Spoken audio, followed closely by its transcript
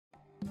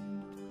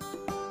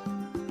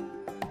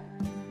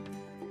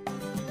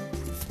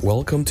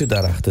Welcome to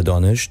Darakht-e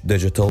Danesh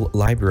Digital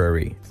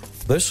Library.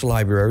 This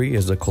library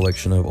is a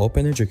collection of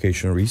open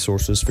education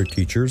resources for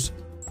teachers,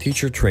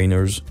 teacher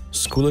trainers,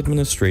 school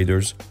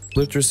administrators,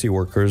 literacy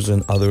workers,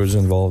 and others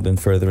involved in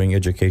furthering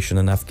education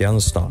in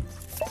Afghanistan,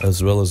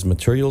 as well as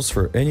materials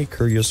for any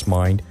curious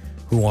mind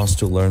who wants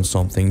to learn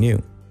something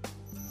new.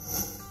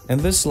 In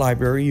this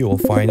library, you will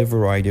find a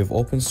variety of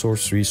open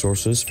source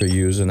resources for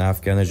use in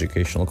Afghan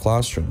educational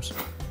classrooms.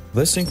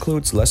 This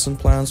includes lesson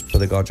plans,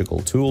 pedagogical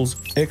tools,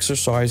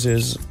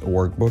 exercises,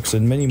 workbooks,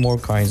 and many more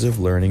kinds of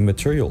learning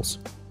materials.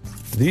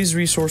 These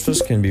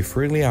resources can be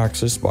freely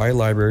accessed by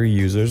library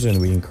users, and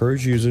we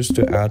encourage users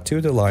to add to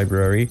the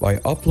library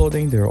by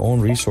uploading their own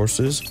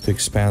resources to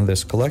expand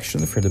this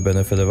collection for the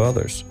benefit of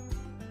others.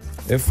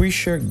 If we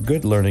share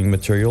good learning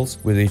materials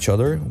with each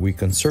other, we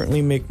can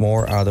certainly make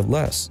more out of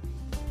less.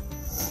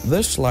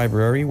 This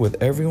library,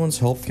 with everyone's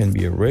help, can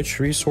be a rich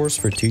resource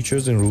for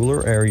teachers in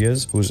rural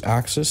areas whose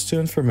access to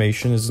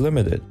information is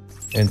limited.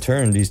 In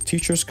turn, these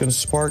teachers can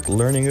spark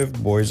learning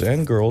of boys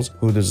and girls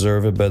who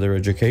deserve a better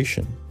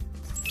education.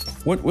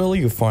 What will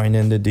you find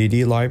in the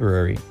DD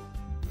library?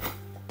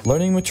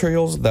 Learning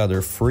materials that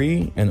are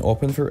free and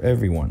open for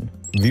everyone.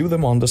 View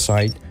them on the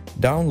site,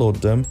 download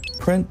them,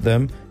 print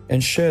them,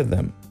 and share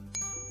them.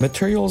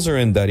 Materials are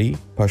in Dari,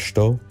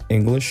 Pashto,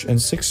 English,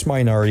 and 6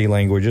 minority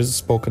languages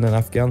spoken in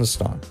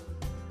Afghanistan: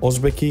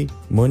 Uzbeki,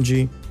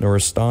 Munji,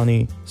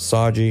 Nuristani,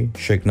 Saji,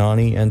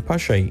 Sheknani, and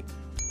Pashai.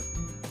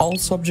 All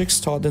subjects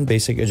taught in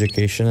basic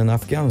education in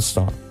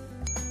Afghanistan.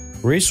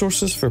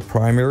 Resources for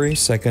primary,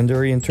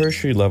 secondary, and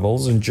tertiary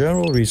levels, and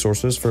general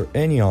resources for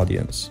any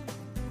audience.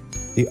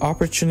 The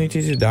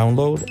opportunity to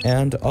download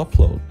and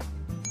upload.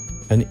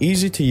 An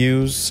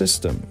easy-to-use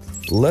system.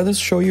 Let us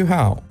show you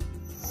how.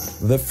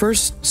 The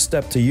first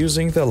step to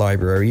using the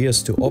library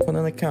is to open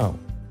an account.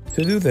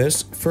 To do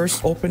this,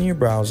 first open your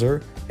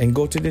browser and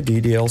go to the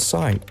DDL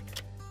site.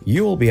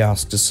 You will be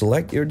asked to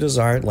select your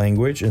desired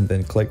language and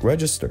then click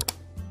Register.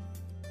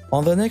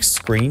 On the next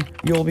screen,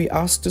 you will be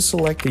asked to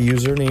select the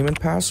username and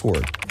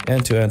password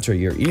and to enter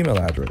your email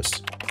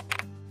address.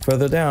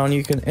 Further down,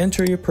 you can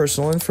enter your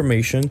personal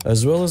information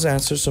as well as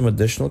answer some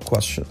additional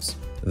questions.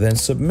 Then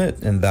submit,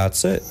 and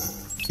that's it.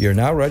 You're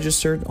now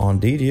registered on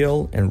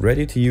DDL and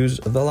ready to use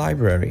the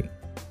library.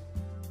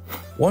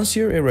 Once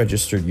you're a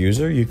registered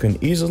user, you can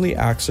easily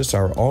access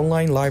our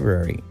online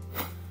library.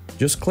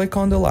 Just click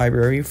on the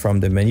library from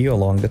the menu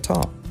along the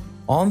top.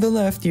 On the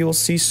left, you will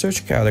see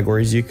search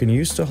categories you can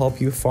use to help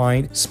you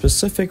find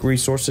specific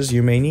resources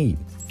you may need.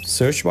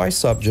 Search by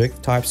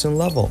subject, types, and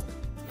level.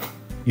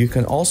 You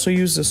can also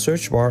use the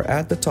search bar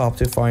at the top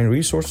to find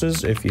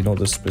resources. If you know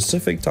the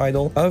specific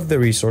title of the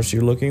resource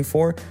you're looking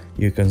for,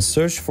 you can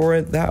search for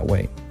it that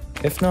way.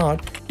 If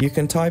not, you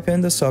can type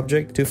in the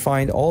subject to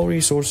find all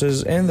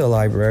resources in the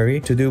library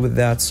to do with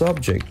that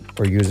subject,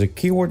 or use a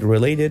keyword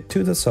related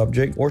to the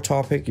subject or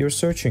topic you're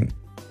searching.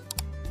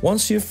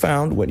 Once you've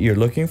found what you're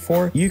looking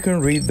for, you can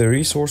read the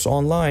resource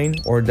online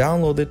or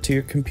download it to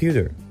your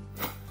computer.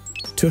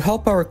 To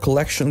help our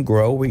collection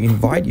grow, we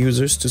invite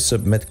users to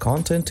submit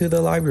content to the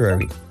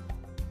library.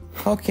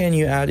 How can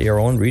you add your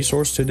own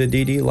resource to the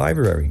DD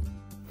library?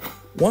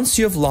 Once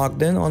you've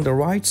logged in, on the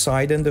right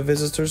side in the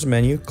Visitors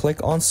menu,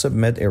 click on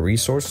Submit a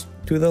resource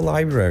to the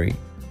library.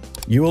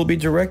 You will be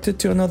directed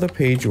to another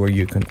page where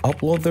you can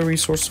upload the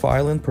resource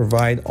file and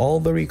provide all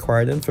the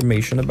required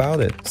information about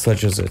it,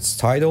 such as its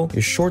title,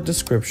 a short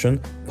description,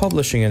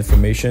 publishing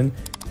information,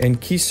 and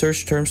key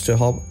search terms to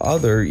help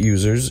other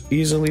users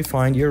easily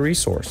find your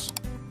resource.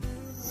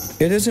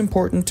 It is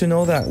important to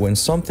know that when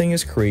something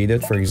is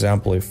created, for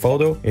example a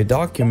photo, a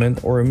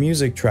document, or a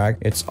music track,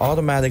 it's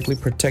automatically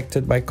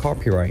protected by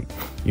copyright.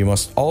 You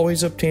must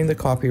always obtain the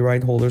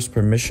copyright holder's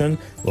permission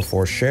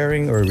before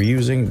sharing or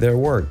reusing their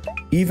work,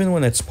 even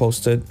when it's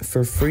posted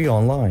for free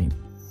online.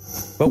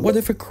 But what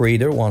if a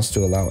creator wants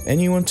to allow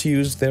anyone to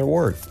use their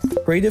work?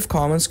 Creative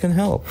Commons can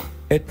help.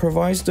 It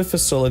provides the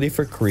facility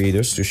for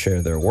creators to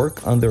share their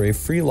work under a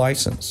free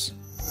license.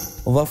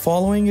 The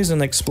following is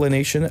an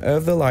explanation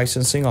of the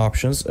licensing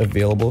options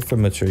available for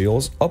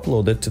materials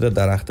uploaded to the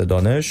Darakht-e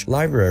Danesh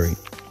Library.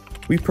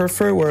 We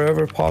prefer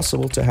wherever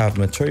possible to have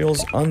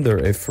materials under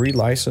a free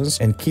license,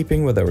 in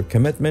keeping with our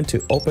commitment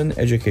to open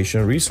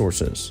educational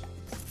resources.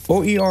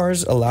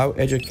 OERs allow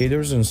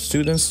educators and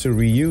students to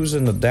reuse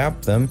and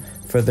adapt them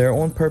for their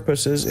own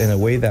purposes in a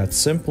way that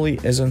simply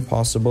isn't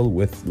possible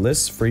with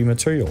list-free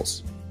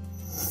materials.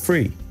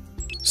 Free.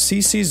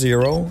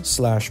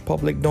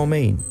 CC0/public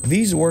domain.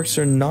 These works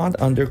are not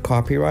under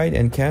copyright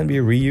and can be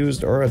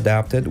reused or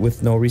adapted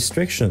with no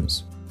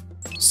restrictions.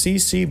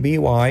 CC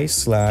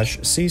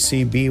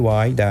BY/CC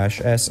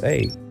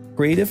BY-SA.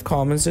 Creative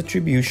Commons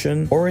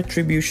Attribution or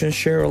Attribution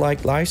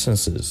Share-alike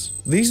licenses.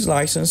 These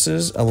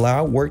licenses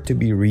allow work to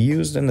be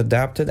reused and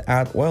adapted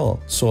at will,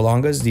 so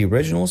long as the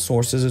original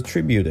source is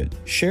attributed.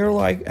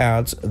 Share-alike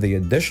adds the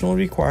additional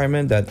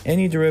requirement that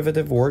any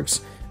derivative works,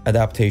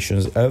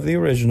 adaptations of the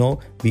original,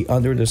 be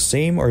under the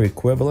same or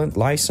equivalent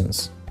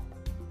license.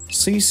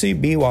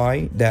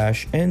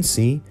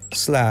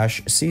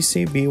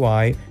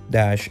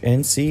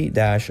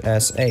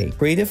 ccby-nc/ccby-nc-sa.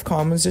 Creative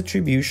Commons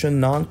Attribution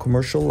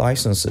Non-Commercial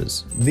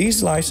Licenses.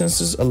 These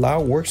licenses allow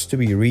works to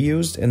be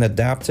reused and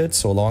adapted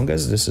so long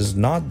as this is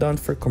not done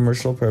for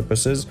commercial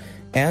purposes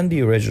and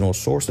the original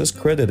source is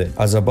credited.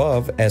 As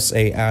above,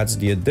 SA adds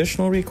the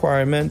additional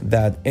requirement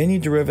that any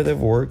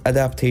derivative work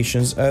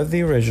adaptations of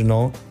the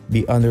original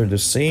be under the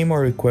same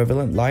or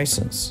equivalent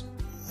license.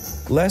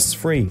 Less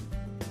free.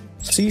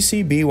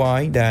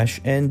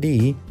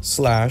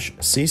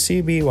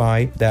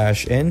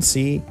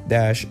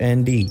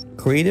 ccby-nd/ccby-nc-nd.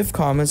 Creative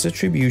Commons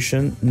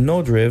Attribution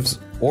No Derivs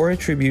or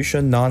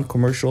Attribution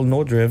Non-Commercial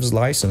No Derivs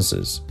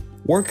licenses.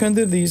 Work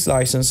under these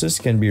licenses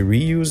can be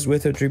reused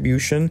with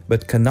attribution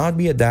but cannot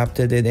be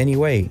adapted in any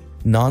way.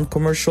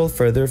 Non-commercial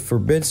further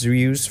forbids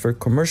reuse for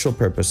commercial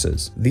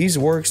purposes. These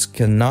works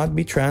cannot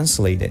be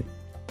translated.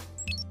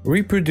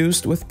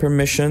 Reproduced with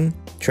permission,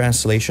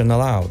 translation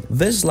allowed.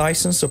 This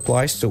license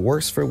applies to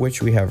works for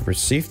which we have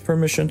received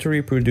permission to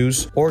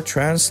reproduce or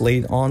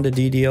translate on the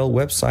DDL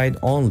website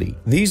only.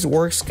 These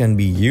works can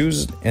be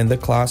used in the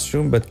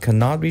classroom but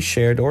cannot be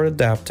shared or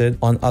adapted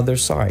on other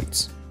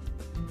sites.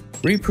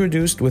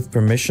 Reproduced with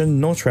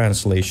permission, no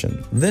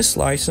translation. This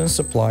license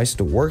applies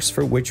to works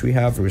for which we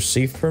have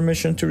received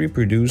permission to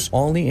reproduce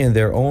only in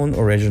their own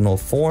original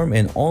form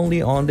and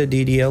only on the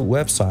DDL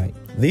website.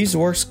 These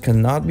works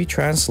cannot be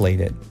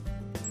translated.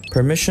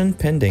 Permission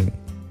pending.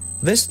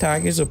 This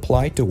tag is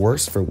applied to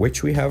works for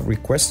which we have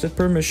requested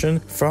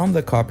permission from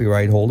the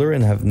copyright holder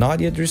and have not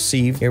yet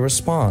received a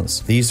response.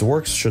 These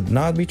works should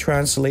not be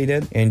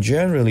translated and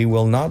generally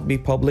will not be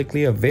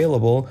publicly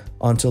available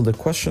until the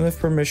question of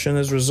permission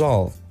is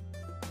resolved.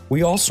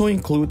 We also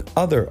include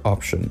Other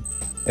option.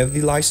 If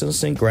the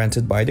licensing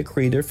granted by the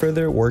creator for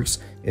their works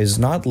is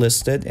not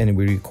listed and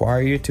we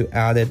require you to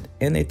add it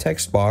in a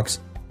text box,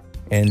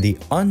 and the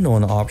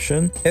Unknown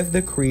option if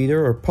the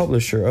creator or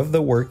publisher of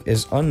the work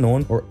is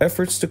unknown or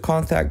efforts to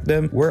contact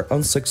them were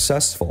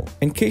unsuccessful.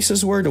 In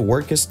cases where the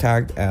work is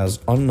tagged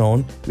as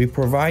unknown, we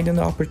provide an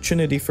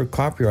opportunity for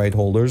copyright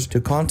holders to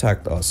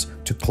contact us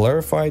to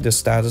clarify the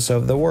status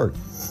of the work.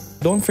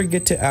 Don't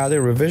forget to add a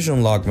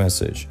revision log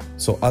message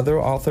so other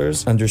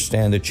authors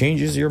understand the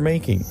changes you're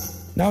making.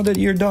 Now that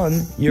you're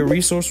done, your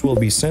resource will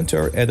be sent to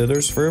our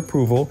editors for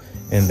approval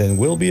and then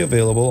will be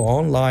available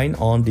online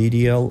on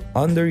DDL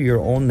under your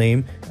own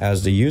name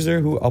as the user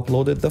who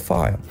uploaded the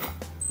file.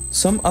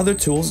 Some other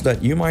tools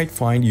that you might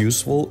find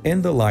useful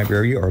in the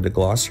library are the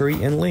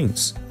glossary and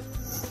links.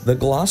 The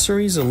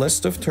glossary is a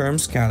list of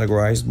terms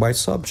categorized by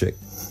subject.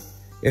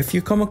 If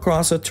you come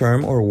across a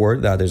term or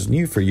word that is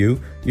new for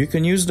you, you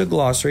can use the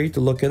glossary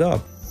to look it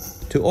up.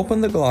 To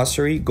open the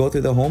glossary, go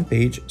to the home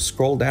page,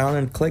 scroll down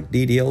and click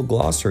DDL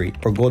Glossary,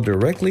 or go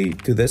directly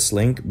to this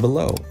link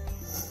below.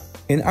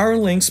 In our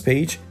links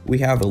page, we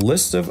have a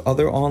list of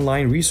other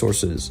online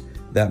resources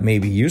that may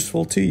be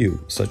useful to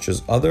you, such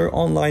as other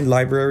online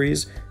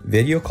libraries,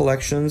 video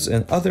collections,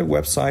 and other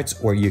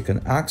websites where you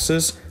can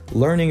access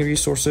learning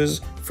resources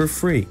for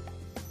free.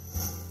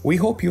 We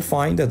hope you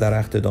find the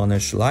Darakht-e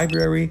Danesh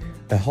Library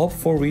a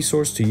helpful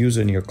resource to use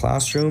in your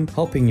classroom,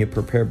 helping you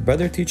prepare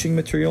better teaching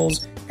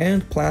materials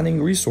and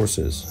planning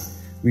resources.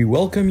 We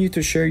welcome you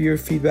to share your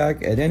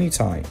feedback at any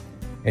time,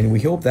 and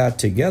we hope that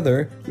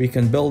together we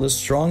can build a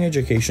strong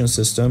education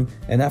system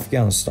in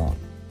Afghanistan.